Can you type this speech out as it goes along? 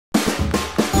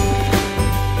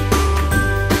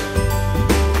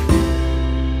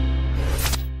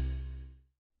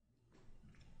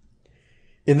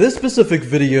In this specific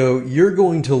video, you're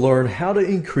going to learn how to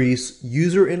increase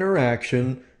user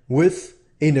interaction with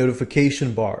a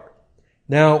notification bar.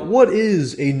 Now, what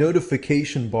is a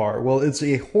notification bar? Well, it's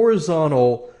a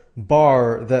horizontal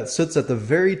bar that sits at the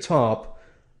very top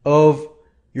of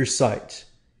your site.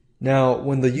 Now,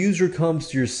 when the user comes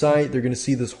to your site, they're going to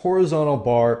see this horizontal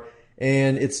bar,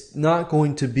 and it's not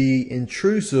going to be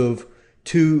intrusive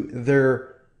to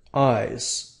their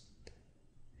eyes.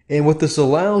 And what this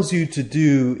allows you to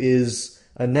do is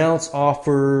announce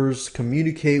offers,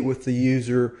 communicate with the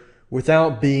user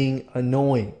without being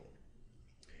annoying.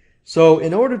 So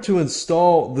in order to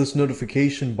install this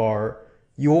notification bar,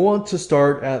 you'll want to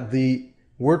start at the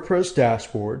WordPress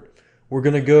dashboard. We're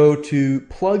going to go to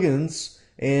plugins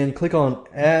and click on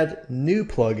add new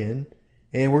plugin,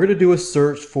 and we're going to do a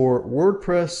search for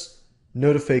WordPress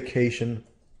notification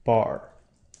bar.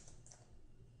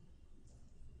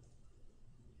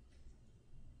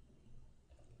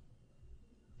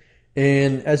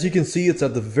 And as you can see, it's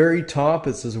at the very top.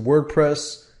 It says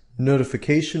WordPress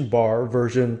notification bar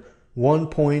version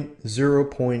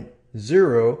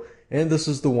 1.0.0, and this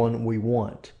is the one we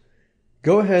want.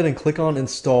 Go ahead and click on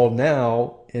install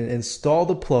now and install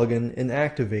the plugin and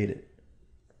activate it.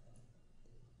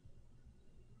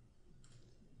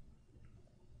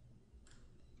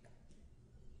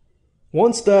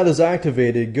 Once that is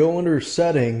activated, go under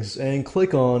settings and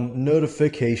click on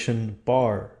notification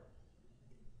bar.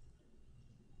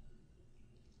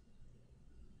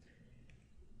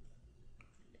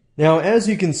 Now, as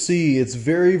you can see, it's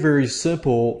very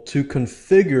simple to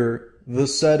configure the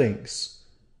settings.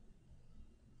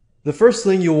 The first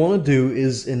thing you'll want to do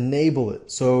is enable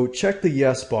it. So check the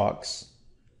yes box.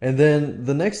 And then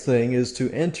the next thing is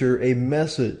to enter a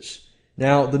message.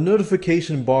 Now, the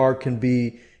notification bar can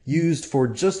be used for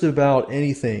just about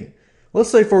anything. Let's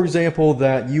say, for example,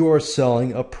 that you are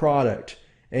selling a product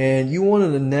and you want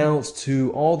to announce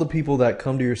to all the people that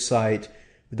come to your site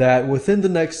that within the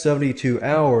next 72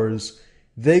 hours,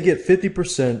 they get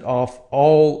 50% off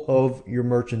all of your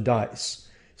merchandise.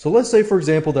 So let's say, for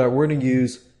example, that we're going to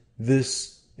use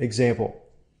this example.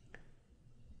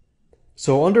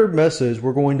 So under message,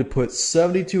 we're going to put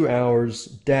 72 hours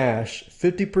dash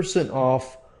 50%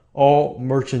 off all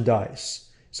merchandise.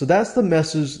 So that's the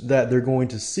message that they're going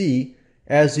to see,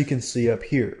 as you can see up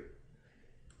here.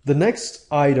 The next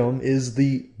item is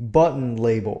the button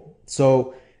label.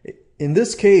 So in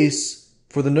this case,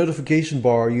 for the notification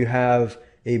bar, you have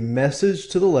a message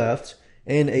to the left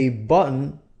and a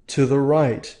button to the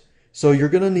right. So you're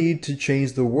going to need to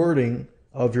change the wording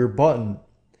of your button.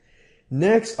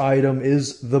 Next item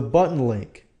is the button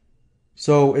link.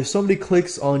 So if somebody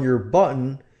clicks on your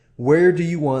button, where do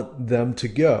you want them to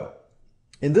go?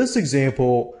 In this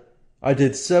example, I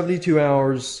did 72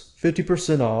 hours,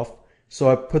 50% off. So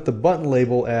I put the button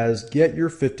label as get your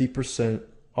 50%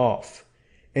 off.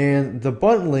 And the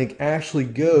button link actually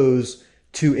goes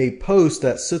to a post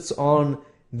that sits on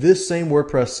this same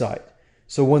WordPress site.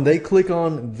 So when they click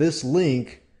on this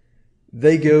link,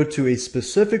 they go to a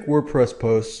specific WordPress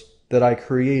post that I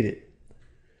created.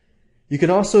 You can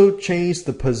also change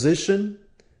the position.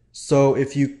 So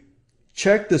if you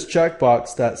check this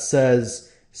checkbox that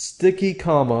says sticky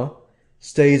comma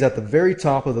stays at the very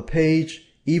top of the page,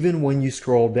 even when you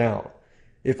scroll down.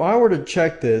 If I were to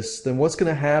check this, then what's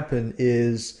going to happen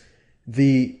is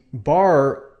the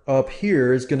bar up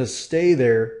here is going to stay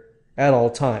there at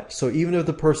all times. So even if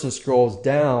the person scrolls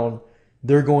down,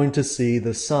 they're going to see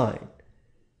the sign.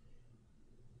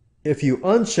 If you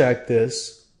uncheck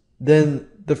this, then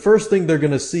the first thing they're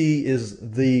going to see is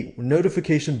the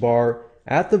notification bar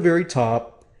at the very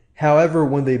top. However,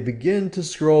 when they begin to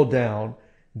scroll down,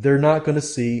 they're not going to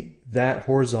see that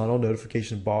horizontal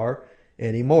notification bar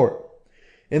anymore.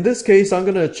 In this case, I'm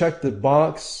going to check the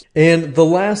box. And the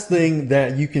last thing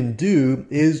that you can do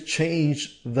is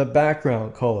change the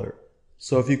background color.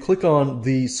 So if you click on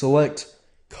the select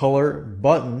color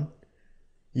button,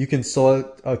 you can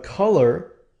select a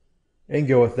color and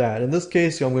go with that. In this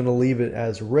case, I'm going to leave it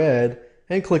as red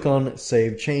and click on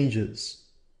Save Changes.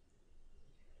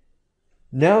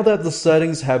 Now that the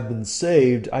settings have been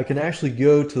saved, I can actually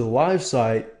go to the live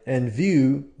site and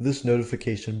view this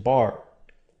notification bar.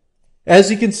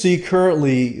 As you can see,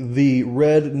 currently the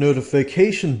red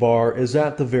notification bar is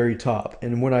at the very top.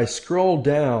 And when I scroll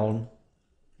down,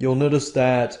 you'll notice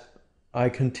that I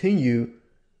continue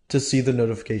to see the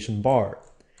notification bar.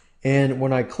 And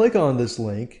when I click on this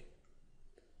link,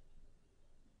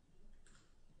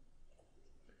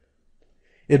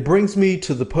 it brings me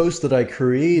to the post that I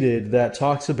created that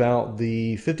talks about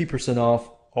the 50%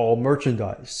 off all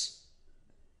merchandise.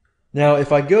 Now,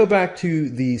 if I go back to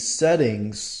the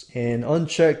settings and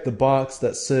uncheck the box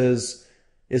that says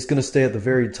it's going to stay at the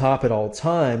very top at all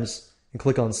times and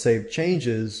click on Save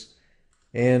Changes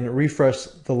and refresh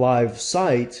the live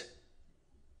site,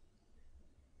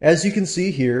 as you can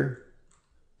see here,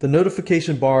 the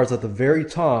notification bar is at the very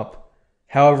top.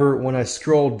 However, when I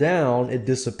scroll down, it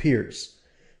disappears.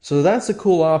 So that's a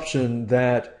cool option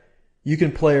that you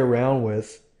can play around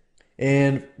with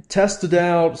and test it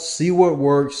out, see what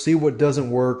works, see what doesn't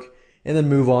work, and then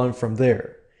move on from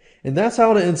there. And that's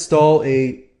how to install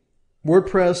a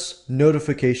WordPress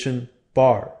notification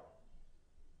bar.